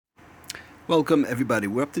Welcome everybody.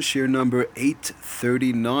 We're up to shir number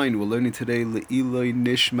 839. We're learning today Le'iloi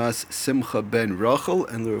Nishmas Simcha ben Rachel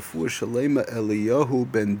and L'Refuah Shalema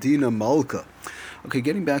Eliyahu ben Dina Malka. Okay,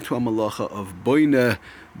 getting back to our malacha of Boneh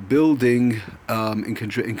building in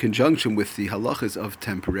conjunction with the halachas of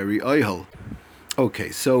temporary Ohel.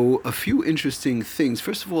 Okay, so a few interesting things.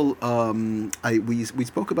 First of all, we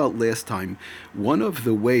spoke about last time. One of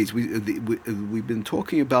the ways we've been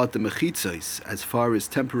talking about the mechitzos as far as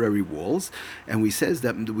temporary walls, and we said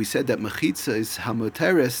that mechitzos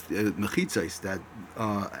hamoteres mechitzos that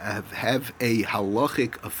have a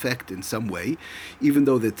halachic effect in some way, even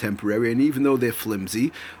though they're temporary and even though they're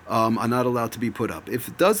flimsy, are not allowed to be put up. If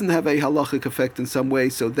it doesn't have a halachic effect in some way,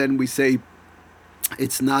 so then we say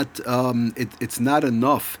it's not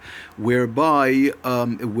enough, whereby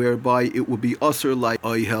it would be usher like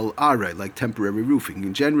Ohel Are, like temporary roofing.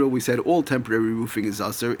 In general, we said all temporary roofing is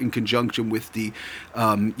usher in conjunction with the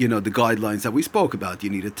the guidelines that we spoke about. You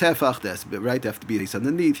need a tefach, that's right. There have to be this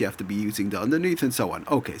underneath. You have to be using the underneath and so on.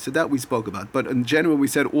 Okay, so that we spoke about. But in general, we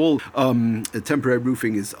said all temporary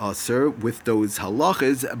roofing is usher with those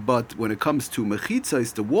halachas. But when it comes to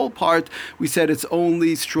mechitzos, the wall part, we said it's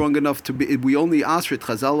only strong enough to be. We only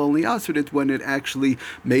Chazal only answered it when it actually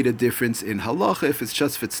made a difference in halacha. If it's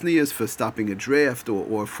just for tznius, for stopping a draft,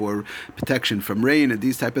 or for protection from rain and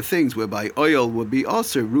these type of things, whereby oil would be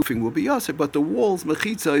aser, roofing will be aser, but the walls,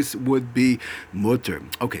 mechitzos, would be mutter.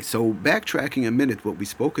 Okay, so backtracking a minute, what we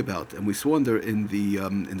spoke about, and we saw in the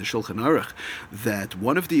Shulchan Aruch that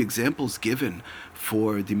one of the examples given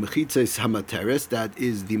for the mechitzos hamateres, that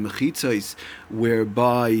is the mechitzos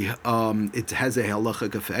whereby it has a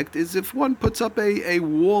halachic effect, is if one puts up a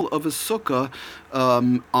wall of a sukkah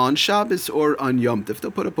on Shabbos or on Yom Tov.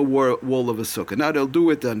 They'll put up a wall of a sukkah. Now they'll do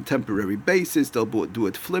it on a temporary basis. They'll do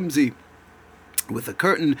it flimsy with a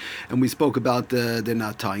curtain, and we spoke about they're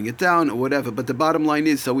not tying it down or whatever. But the bottom line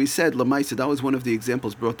is, so we said Lamaisa, that was one of the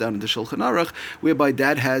examples brought down in the Shulchan Aruch, whereby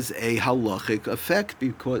that has a halachic effect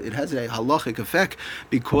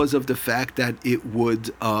because of the fact that it would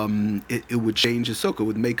change a sukkah,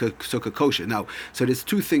 would make a sukkah kosher. Now, so there's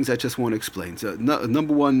two things I just want to explain. So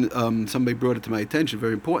number one, somebody brought it to my attention,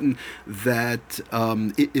 very important, that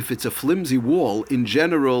if it's a flimsy wall, in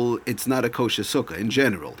general, it's not a kosher sukkah. In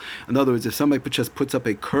general, in other words, if somebody just puts up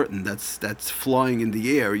a curtain that's flying in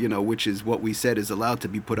the air, which is what we said is allowed to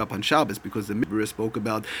be put up on Shabbos, because the Midrash spoke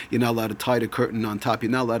about you're not allowed to tie the curtain on top,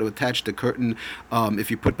 you're not allowed to attach the curtain. If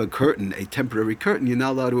you put a curtain, a temporary curtain, you're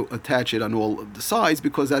not allowed to attach it on all of the sides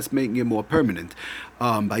because that's making it more permanent.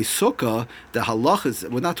 By sukkah, the halachas,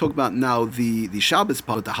 we're not talking about now the Shabbos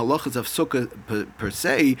part, the halachas of sukkah per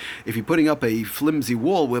se, if you're putting up a flimsy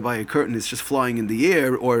wall whereby a curtain is just flying in the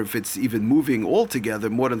air, or if it's even moving altogether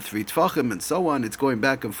more than 3 tfachim and so on, it's going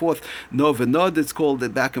back and forth, no v'nod, it's called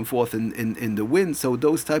it, back and forth in the wind. So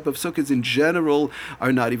those type of sukkahs in general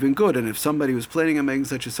are not even good. And if somebody was planning on making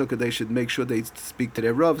such a sukkah, they should make sure they speak to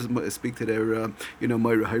their rav, speak to their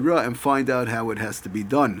Moira Hayra, and find out how it has to be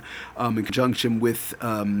done in conjunction with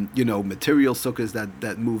material sukkahs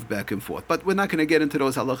that move back and forth. But we're not going to get into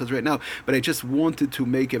those halachas right now. But I just wanted to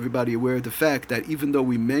make everybody aware of the fact that even though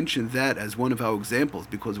we mentioned that as one of our examples,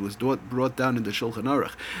 because it was brought down in the Shulchan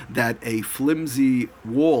Aruch, that a flimsy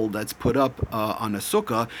wall that's put up on a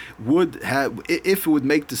sukkah would have, if it would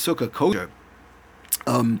make the sukkah kosher,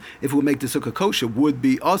 if it would make the sukkah kosher, would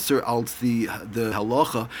be aser als the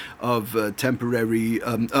halacha of temporary,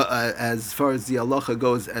 as far as the halacha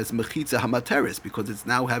goes, as mechitza hamateres, because it's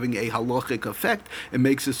now having a halachic effect. It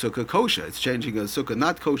makes a sukkah kosher. It's changing a sukkah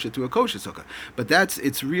not kosher to a kosher sukkah. But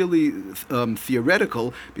it's really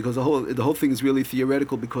theoretical, because the whole thing is really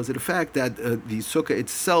theoretical because of the fact that the sukkah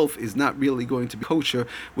itself is not really going to be kosher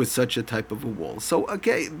with such a type of a wall. So,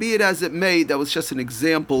 okay, be it as it may, that was just an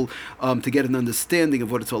example to get an understanding of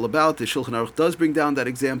what it's all about. The Shulchan Aruch does bring down that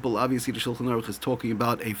example. Obviously, the Shulchan Aruch is talking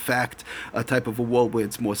about a fact, a type of a wall where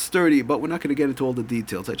it's more sturdy, but we're not going to get into all the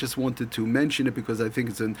details. I just wanted to mention it because I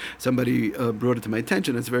think somebody brought it to my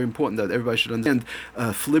attention. It's very important that everybody should understand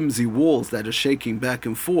flimsy walls that are shaking back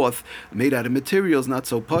and forth, made out of materials not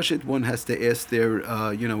so pashit. One has to ask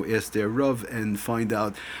their rav and find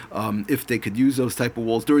out if they could use those type of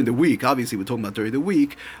walls during the week. Obviously, we're talking about during the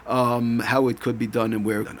week, how it could be done and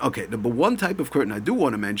where. Okay, number one type of curtain, I do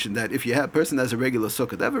want to mention that if you have a person that has a regular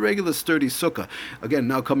sukkah, they have a regular sturdy sukkah. Again,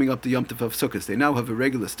 now coming up the Yom Tov of Sukkahs, they now have a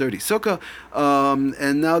regular sturdy sukkah,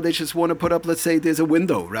 and now they just want to put up, let's say there's a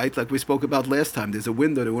window, right? Like we spoke about last time, there's a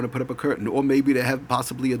window, they want to put up a curtain, or maybe they have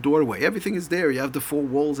possibly a doorway. Everything is there. You have the four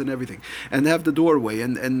walls and everything, and they have the doorway,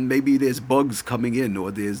 and maybe there's bugs coming in,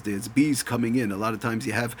 or there's bees coming in. A lot of times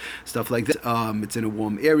you have stuff like that. It's in a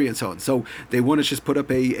warm area and so on. So they want to just put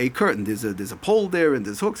up a curtain. There's a pole there, and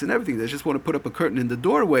there's hooks and everything. They just want to put up a curtain in the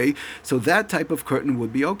doorway. So that type of curtain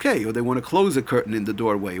would be okay. Or they want to close a curtain in the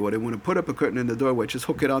doorway, or they want to put up a curtain in the doorway, just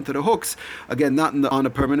hook it onto the hooks. Again, not on a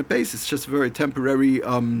permanent basis, just a very temporary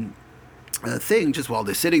thing. Just while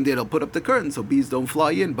they're sitting there, they'll put up the curtain so bees don't fly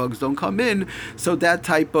in, bugs don't come in. So that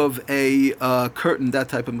type of a curtain, that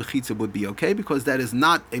type of mechitza would be okay, because that is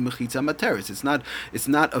not a mechitza materis. It's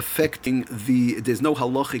not affecting there's no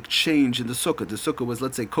halachic change in the sukkah. The sukkah was,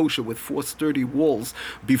 let's say, kosher with 4 sturdy walls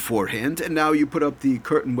beforehand, and now you put up the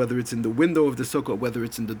curtain, whether it's in the window of the sukkah, whether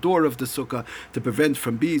it's in the door of the sukkah, to prevent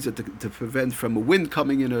from bees, or to prevent from a wind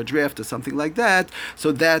coming in, or a draft, or something like that.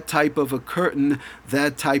 So that type of a curtain,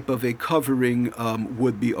 that type of a covering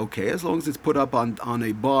would be okay, as long as it's put up on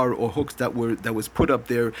a bar or hooks that was put up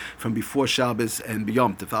there from before Shabbos and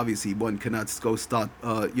beyond. If obviously one cannot go start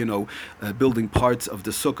building parts of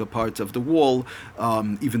the sukkah, parts of the wall,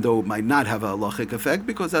 even though it might not have a halachic effect,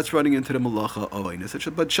 because that's running into the malacha of oinus.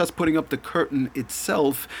 But just putting up the curtain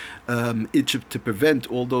itself, to prevent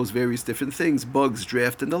all those various different things, bugs,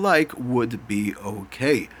 draft, and the like, would be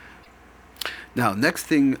okay. Now, next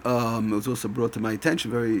thing was also brought to my attention,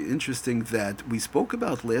 very interesting, that we spoke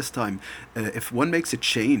about last time. If one makes a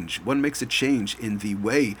change in the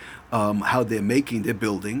way how they're making their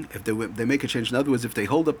building, if they make a change, in other words, if they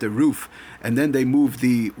hold up the roof and then they move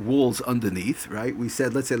the walls underneath, right? We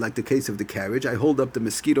said, let's say like the case of the carriage, I hold up the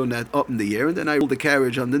mosquito net up in the air and then I hold the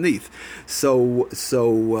carriage underneath. So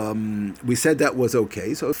we said that was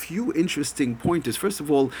okay. So a few interesting pointers. First of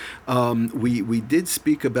all, we did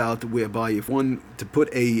speak about whereby if one to put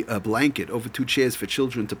a blanket over 2 chairs for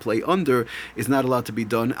children to play under is not allowed to be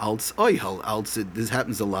done als Ohel. This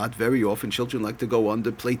happens a lot, very often. Children like to go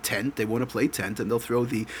under, play tent. They want to play tent, and they'll throw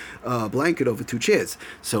the blanket over 2 chairs.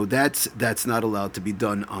 So that's not allowed to be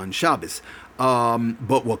done on Shabbos.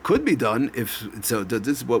 But what could be done, this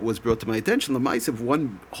is what was brought to my attention, if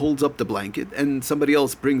one holds up the blanket and somebody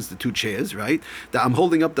else brings the 2 chairs, right? I'm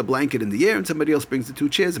holding up the blanket in the air and somebody else brings the 2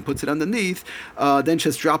 chairs and puts it underneath, then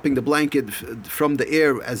just dropping the blanket from the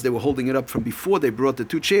air as they were holding it up from before they brought the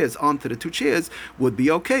 2 chairs onto the 2 chairs would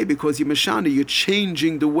be okay, because you're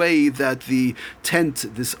changing the way that the tent,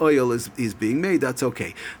 this oil, is being made. That's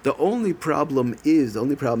okay. The only problem is,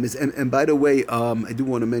 and by the way, I do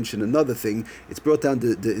want to mention another thing. It's brought down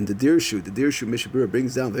in the Dirshu. The Dirshu Mishabura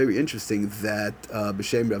brings down, very interesting, that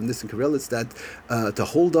B'Shem Rav Nissen Karelitz, that to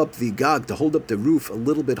hold up the gag, to hold up the roof a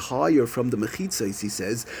little bit higher from the mechitzos, he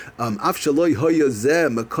says,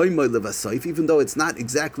 even though it's not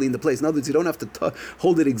exactly in the place. In other words, you don't have to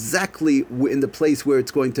hold it exactly in the place where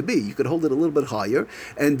it's going to be. You could hold it a little bit higher,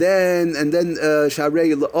 and then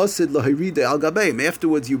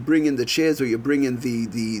afterwards you bring in the chairs, or you bring in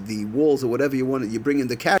the walls, or whatever you want. You bring in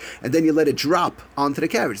the carriage, and then you let it drop onto the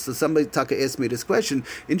carriage. So somebody Taka asked me this question.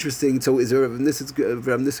 Interesting. So is there Rav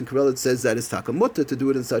Nissen Karelitz says that it's Taka Mutta to do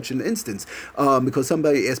it in such an instance, because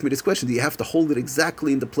somebody asked me this question: do you have to hold it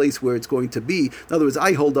exactly in the place where it's going to be? In other words,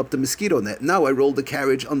 I hold up the mosquito net. Now I roll the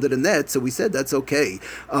carriage under the net. So we said that's okay.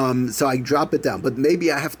 So I drop it down, but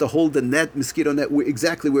maybe I have to hold the mosquito net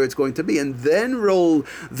exactly where it's going to be, and then roll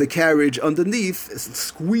the carriage underneath,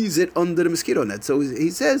 squeeze it under the mosquito net. So he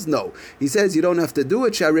says no. He says you don't have to do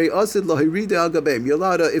it. You're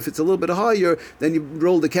allowed to, if it's a little bit higher, then you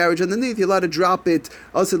roll the carriage underneath. You're allowed to drop it.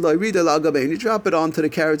 You drop it onto the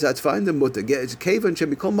carriage. That's fine. The mutter.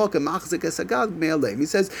 He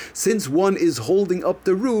says since one is holding up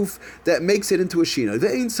the roof, that makes it into a shina.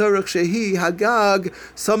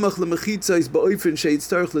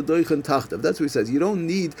 That's what he says. You don't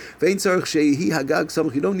need.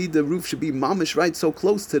 You don't need the roof should be mamish right so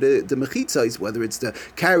close to the mechitzos, whether it's the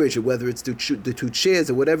carriage or whether it's the 2 chairs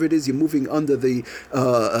or whatever it is you're moving under the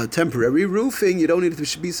temporary roofing. You don't need it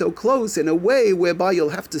to be so close in a way whereby you'll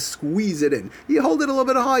have to squeeze it in. You hold it a little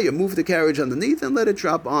bit higher, move the carriage underneath and let it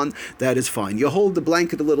drop on. That is fine. You hold the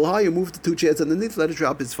blanket a little higher, move the 2 chairs underneath, let it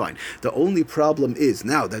drop. It's fine. The only problem is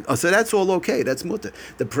now that so that's all okay. That's mutter.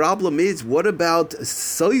 The problem is, what about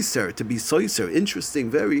soiser? To be soiser, interesting,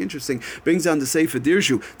 very interesting. Brings down the Sefer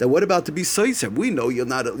Dirshu that what about to be soiser? We know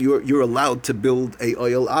you're allowed to build a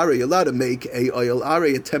oil area. You're allowed to make a oil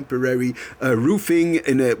area, a temporary temporary roofing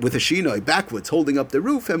with a shinoi backwards, holding up the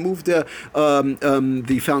roof, and move the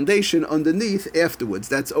foundation underneath afterwards.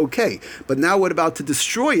 That's okay. But now what about to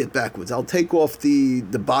destroy it backwards? I'll take off the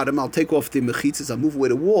bottom, I'll take off the mechitzas, I'll move away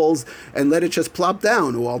the walls and let it just plop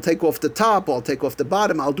down, or I'll take off the top, or I'll take off the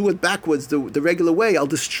bottom, I'll do it backwards the regular way. I'll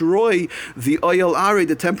destroy the Ohel Are,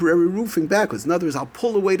 the temporary roofing, backwards. In other words, I'll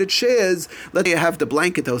pull away the chairs. Let's say I have the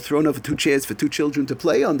blanket that was thrown over 2 chairs for 2 children to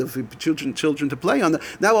play on, children to play on.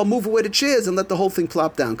 Now I'll move away the chairs and let the whole thing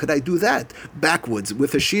plop down. Could I do that backwards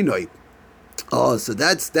with a shinoi? Oh, so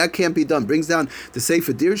that can't be done. Brings down the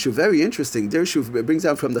Sefer Dirshu, very interesting. Dirshu brings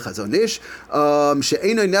down from the Chazon Ish,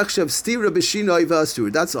 she'enoi nechshav stira b'shinoi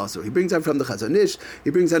v'astur. That's also, he brings down from the Chazon Ish. He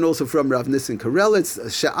brings down also from Rav Nissen Karelitz,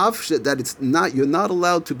 that it's not, you're not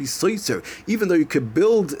allowed to be soiser, even though you could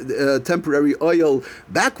build temporary oil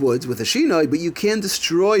backwards with a shinoi, but you can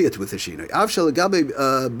destroy it with a shinoi. Avshal gabe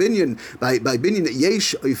binyan, by binyan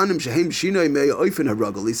yesh oifanim shehem shinoi mei oifen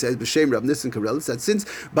haragel. He says b'shem Rav Nissen Karelitz that since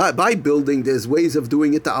by building there's ways of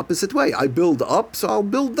doing it the opposite way. I build up, so I'll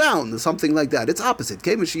build down, something like that. It's opposite.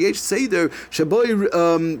 There's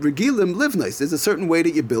a certain way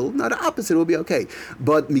that you build. Now the opposite will be okay.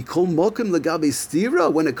 But mikol mokim legabe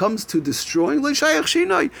stira, when it comes to destroying,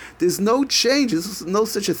 there's no change. There's no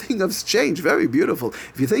such a thing as change. Very beautiful.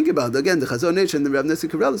 If you think about it, again, the Chazon Ish and the Rav Nissen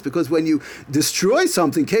Karelitz, because when you destroy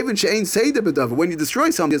something, when you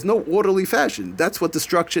destroy something, there's no orderly fashion. That's what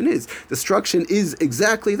destruction is. Destruction is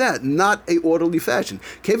exactly that, not a orderly fashion.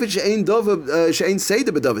 Since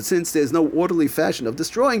there's no orderly fashion of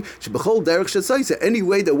destroying, any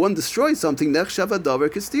way that one destroys something,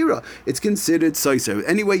 it's considered soiser.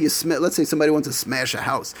 Any way you let's say somebody wants to smash a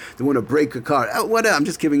house, they want to break a car. I'm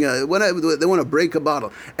just giving they want to break a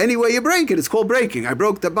bottle. Any way you break it, it's called breaking. I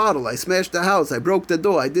broke the bottle, I smashed the house, I broke the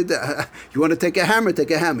door, I did that. You want to take a hammer, take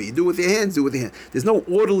a hammer. You do it with your hands, do it with your hands. There's no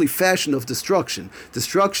orderly fashion of destruction.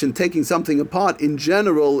 Destruction, taking something apart, in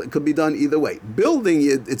general, it could be done either way. Building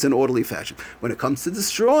it, it's an orderly fashion. When it comes to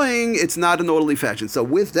destroying, it's not an orderly fashion. So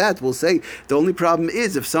with that, we'll say the only problem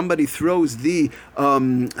is if somebody throws the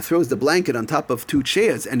blanket on top of 2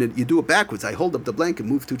 chairs, and you do it backwards. I hold up the blanket,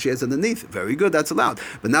 move 2 chairs underneath. Very good, that's allowed.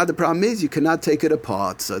 But now the problem is you cannot take it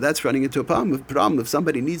apart. So that's running into a problem. If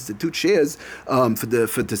somebody needs the 2 chairs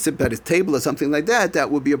to sit at his table or something like that, that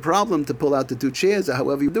would be a problem to pull out the 2 chairs, or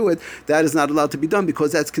however you do it. That is not allowed to be done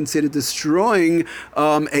because that's considered destroying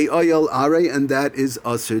a Ohel Are, and that is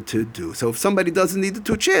usher to do. So if somebody doesn't need the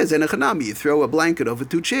 2 chairs, and a chanami, you throw a blanket over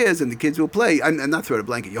 2 chairs and the kids will play. And not throw a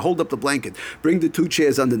blanket, you hold up the blanket, bring the 2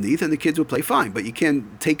 chairs underneath, and the kids will play fine. But you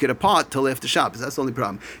can't take it apart till after Shabbos. That's the only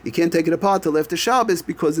problem. You can't take it apart till after Shabbos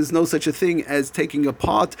because there's no such a thing as taking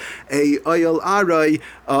apart a Ohel Are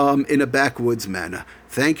in a backwoods manner.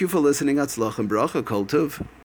 Thank you for listening. Atzlach and bracha. Kol tov.